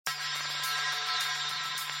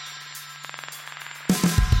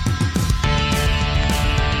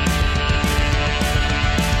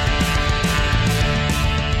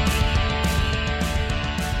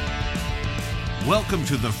Welcome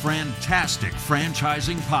to the Fran-Tastic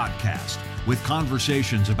Franchising Podcast, with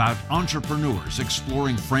conversations about entrepreneurs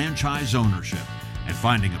exploring franchise ownership and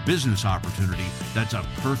finding a business opportunity that's a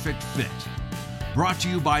perfect fit. Brought to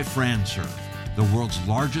you by FranServe, the world's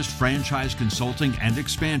largest franchise consulting and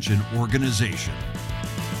expansion organization.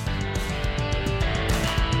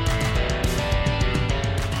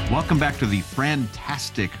 Welcome back to the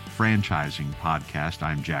Fran-Tastic Franchising Podcast.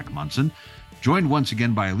 I'm Jack Munson, joined once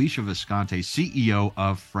again by Alicia Visconti, CEO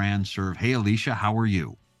of FranServe. Hey, Alicia, how are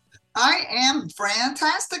you? I am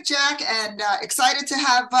Fran-Tastic, Jack, and excited to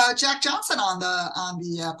have Jack Johnson on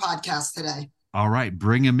the podcast today. All right,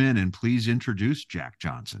 bring him in, and please introduce Jack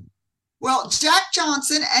Johnson. Well, Jack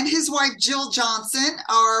Johnson and his wife Jill Johnson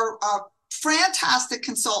are Fran-Tastic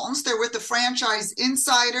consultants. They're with the Franchise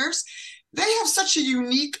Insiders. They have such a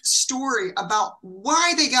unique story about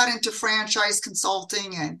why they got into franchise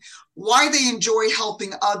consulting and why they enjoy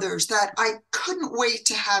helping others that I couldn't wait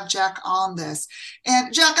to have Jack on this.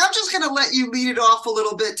 And Jack, I'm just going to let you lead it off a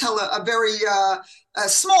little bit, tell a very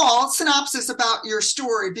small synopsis about your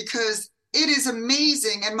story, because it is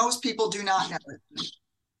amazing and most people do not know it.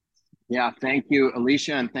 Yeah, thank you,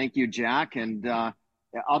 Alicia, and thank you, Jack. And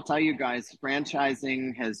I'll tell you guys,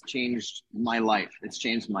 franchising has changed my life. It's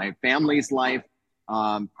changed my family's life.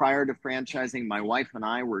 Prior to franchising, my wife and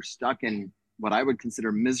I were stuck in what I would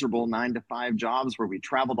consider miserable 9-to-5 jobs where we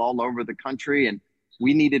traveled all over the country, and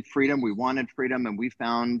we needed freedom. We wanted freedom, and we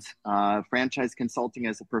found franchise consulting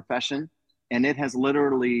as a profession. And it has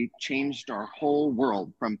literally changed our whole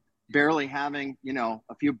world, from barely having,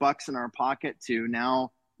 a few bucks in our pocket to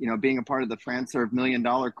now, being a part of the FranServe $1 Million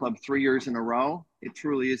Club 3 years in a row. It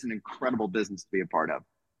truly is an incredible business to be a part of.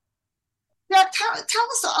 Yeah, tell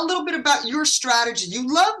us a little bit about your strategy.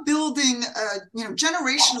 You love building,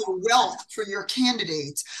 generational wealth for your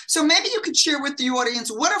candidates. So maybe you could share with the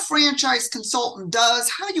audience what a franchise consultant does,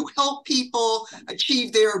 how you help people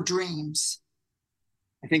achieve their dreams.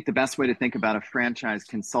 I think the best way to think about a franchise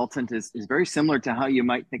consultant is very similar to how you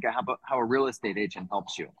might think of how a real estate agent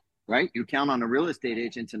helps you, right? You count on a real estate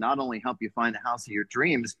agent to not only help you find the house of your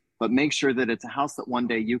dreams, but make sure that it's a house that one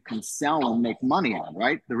day you can sell and make money on,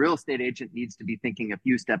 right? The real estate agent needs to be thinking a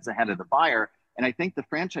few steps ahead of the buyer. And I think the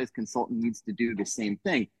franchise consultant needs to do the same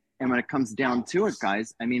thing. And when it comes down to it,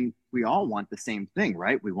 guys, we all want the same thing,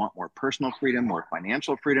 right? We want more personal freedom, more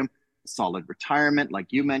financial freedom, solid retirement, like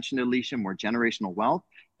you mentioned, Alicia, more generational wealth.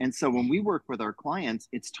 And so when we work with our clients,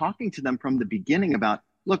 it's talking to them from the beginning about,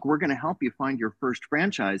 look, we're going to help you find your first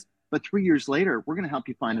franchise, but 3 years later, we're going to help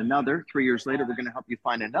you find another. 3 years later, we're going to help you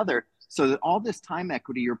find another, so that all this time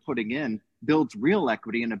equity you're putting in builds real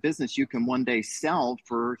equity in a business you can one day sell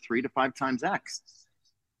for 3 to 5 times X.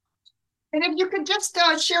 And if you could just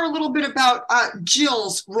share a little bit about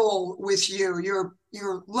Jill's role with you,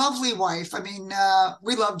 your lovely wife.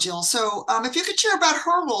 We love Jill. So if you could share about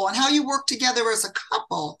her role and how you work together as a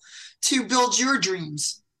couple to build your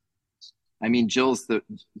dreams. Jill's the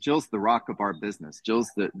rock of our business. Jill's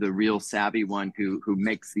the real savvy one who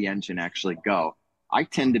makes the engine actually go. I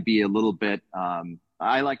tend to be a little bit,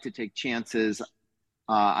 I like to take chances.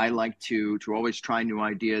 I like to always try new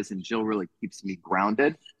ideas, and Jill really keeps me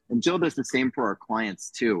grounded. And Jill does the same for our clients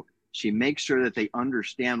too. She makes sure that they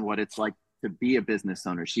understand what it's like to be a business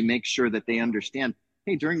owner. She makes sure that they understand,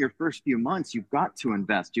 hey, during your first few months, you've got to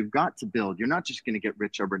invest, you've got to build. You're not just going to get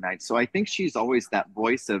rich overnight. So I think she's always that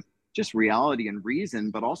voice of just reality and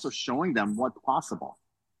reason, but also showing them what's possible.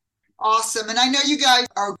 Awesome. And I know you guys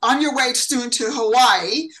are on your way soon to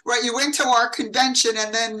Hawaii, right? You went to our convention,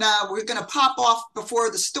 and then we're going to pop off before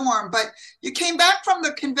the storm, but you came back from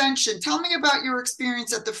the convention. Tell me about your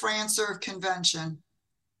experience at the FranServe convention.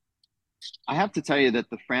 I have to tell you that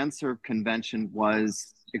the FranServe convention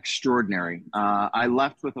was extraordinary. I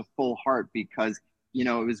left with a full heart because,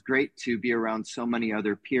 it was great to be around so many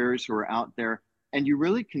other peers who are out there. And you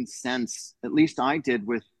really can sense, at least I did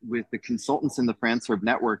with the consultants in the FranServe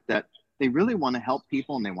network, that they really want to help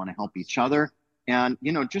people and they want to help each other. And,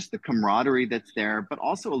 just the camaraderie that's there, but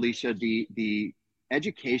also, Alicia, the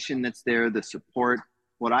education that's there, the support.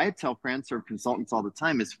 What I tell FranServe consultants all the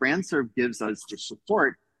time is FranServe gives us the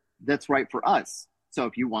support that's right for us. So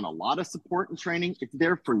if you want a lot of support and training, it's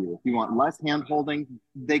there for you. If you want less hand-holding,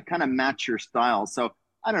 they kind of match your style. So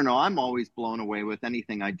I don't know. I'm always blown away with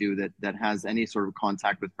anything I do that has any sort of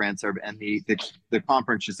contact with FranServe, and the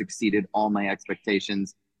conference just exceeded all my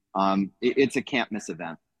expectations. It's a can't miss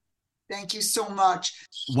event. Thank you so much.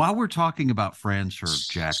 While we're talking about FranServe,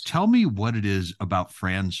 Jack, tell me what it is about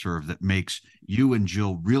FranServe that makes you and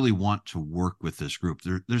Jill really want to work with this group.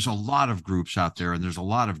 There's a lot of groups out there, and there's a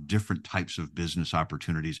lot of different types of business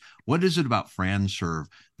opportunities. What is it about FranServe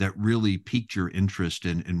that really piqued your interest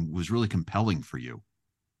and was really compelling for you?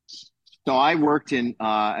 So I worked in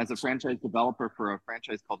as a franchise developer for a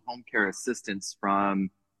franchise called Home Care Assistance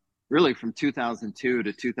from 2002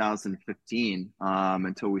 to 2015,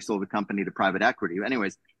 until we sold the company to private equity.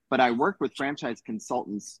 Anyways, but I worked with franchise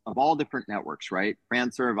consultants of all different networks, right?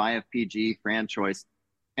 FranServe, IFPG, FranChoice,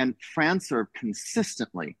 and FranServe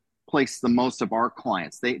consistently placed the most of our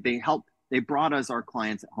clients. They brought us our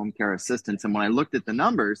clients at Home Care Assistance. And when I looked at the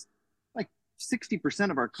numbers, like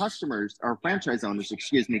 60% of our customers, our franchise owners,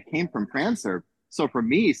 came from FranServe. So for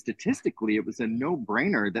me, statistically, it was a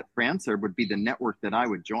no-brainer that FranServe would be the network that I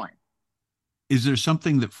would join. Is there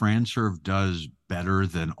something that FranServe does better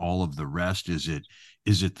than all of the rest? Is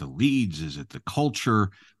it the leads? Is it the culture?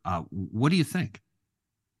 What do you think?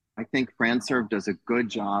 I think FranServe does a good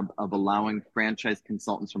job of allowing franchise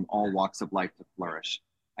consultants from all walks of life to flourish.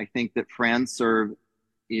 I think that FranServe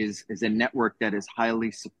is a network that is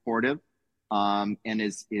highly supportive, and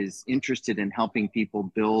is interested in helping people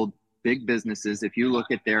build big businesses. If you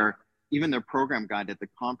look at even their program guide at the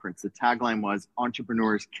conference, the tagline was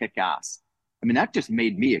 "Entrepreneurs Kick Ass." I mean, that just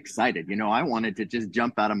made me excited. I wanted to just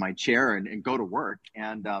jump out of my chair and go to work.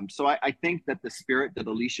 And so I think that the spirit that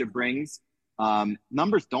Alicia brings,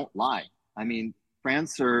 numbers don't lie. I mean,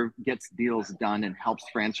 FranServe gets deals done and helps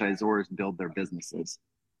franchisors build their businesses.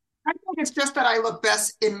 I think it's just that I look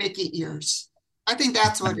best in Mickey ears. I think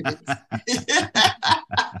that's what it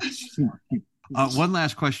is. One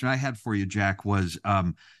last question I had for you, Jack, was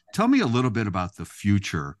tell me a little bit about the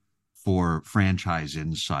future for Franchise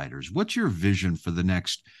Insiders. What's your vision for the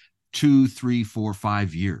next 2, 3, 4,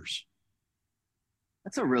 5 years?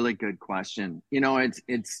 That's a really good question.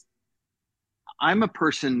 I'm a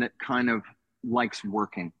person that kind of likes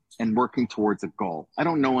working towards a goal. I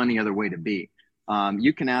don't know any other way to be.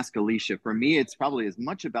 You can ask Alicia. For me, it's probably as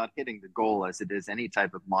much about hitting the goal as it is any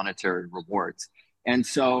type of monetary rewards. And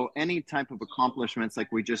so any type of accomplishments,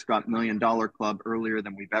 like we just got $1 Million Club earlier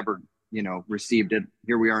than we've ever, received it.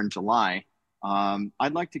 Here we are in July.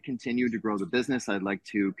 I'd like to continue to grow the business. I'd like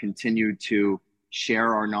to continue to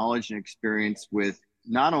share our knowledge and experience with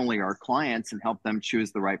not only our clients and help them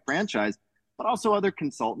choose the right franchise, but also other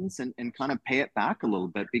consultants and kind of pay it back a little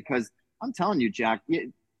bit. Because I'm telling you, Jack,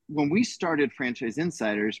 when we started Franchise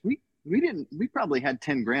Insiders, we probably had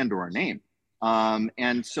 10 grand to our name.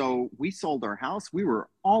 And so we sold our house. We were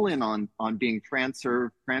all in on being FranServe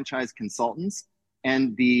franchise consultants,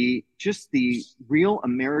 and the real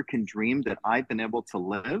American dream that I've been able to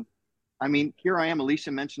live. I mean, here I am.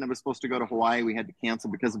 Alicia mentioned I was supposed to go to Hawaii. We had to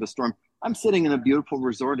cancel because of a storm. I'm sitting in a beautiful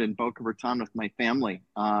resort in Boca Raton with my family.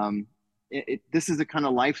 This is the kind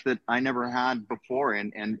of life that I never had before,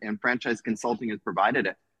 and franchise consulting has provided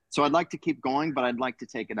it. So I'd like to keep going, but I'd like to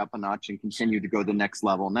take it up a notch and continue to go the next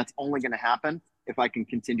level. And that's only going to happen if I can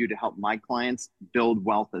continue to help my clients build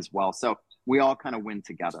wealth as well. So we all kind of win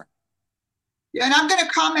together. Yeah, and I'm going to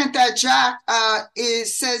comment that Jack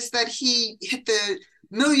says that he hit the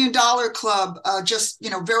 $1 Million Club just,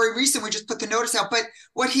 very recent. We just put the notice out. But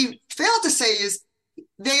what he failed to say is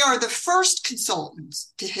they are the first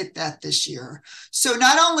consultants to hit that this year. So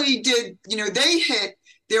not only did, they hit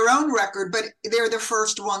their own record, but they're the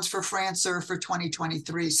first ones for FranServe for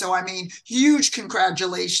 2023. So, I mean, huge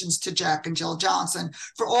congratulations to Jack and Jill Johnson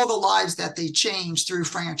for all the lives that they changed through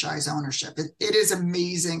franchise ownership. It is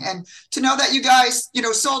amazing. And to know that you guys,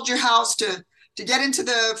 sold your house to get into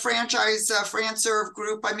the franchise FranServe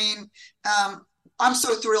group, I mean, I'm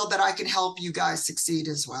so thrilled that I can help you guys succeed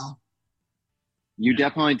as well. You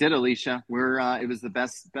definitely did, Alicia. It was the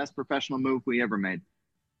best professional move we ever made.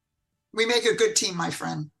 We make a good team, my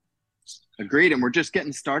friend. Agreed, and we're just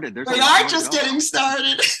getting started. We are just getting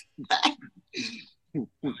started.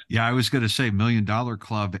 Yeah, I was going to say $1 Million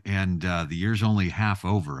Club, and the year's only half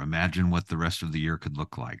over. Imagine what the rest of the year could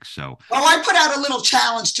look like. So, I put out a little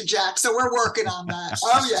challenge to Jack, so we're working on that.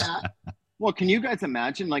 Oh yeah. Well, can you guys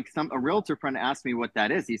imagine? Like a realtor friend asked me what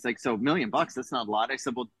that is. He's like, "So $1 million? That's not a lot." I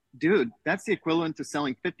said, "Well, dude, that's the equivalent to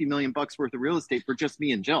selling $50 million worth of real estate for just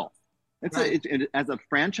me and Jill." Right. As a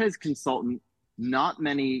franchise consultant, not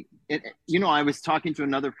many. I was talking to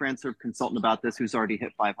another FranServe consultant about this who's already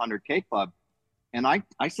hit 500K club, and I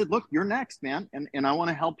said, "Look, you're next, man, and I want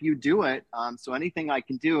to help you do it. So anything I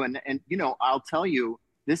can do, and I'll tell you,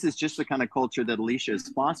 this is just the kind of culture that Alicia has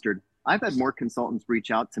fostered. I've had more consultants reach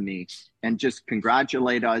out to me and just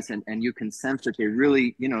congratulate us. And you can sense that they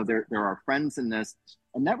really, they're our friends in this.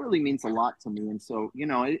 And that really means a lot to me. And so,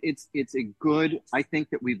 it's a good, I think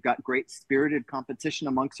that we've got great spirited competition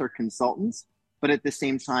amongst our consultants, but at the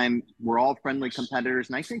same time, we're all friendly competitors.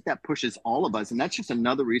 And I think that pushes all of us. And that's just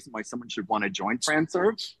another reason why someone should want to join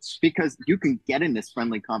FranServe, because you can get in this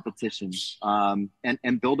friendly competition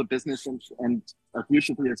and build a business and a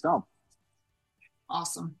future for yourself.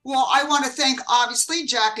 Awesome. Well, I want to thank, obviously,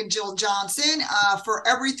 Jack and Jill Johnson for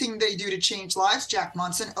everything they do to change lives. Jack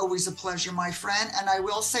Munson, always a pleasure, my friend. And I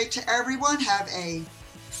will say to everyone, have a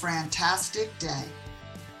Fran-Tastic day.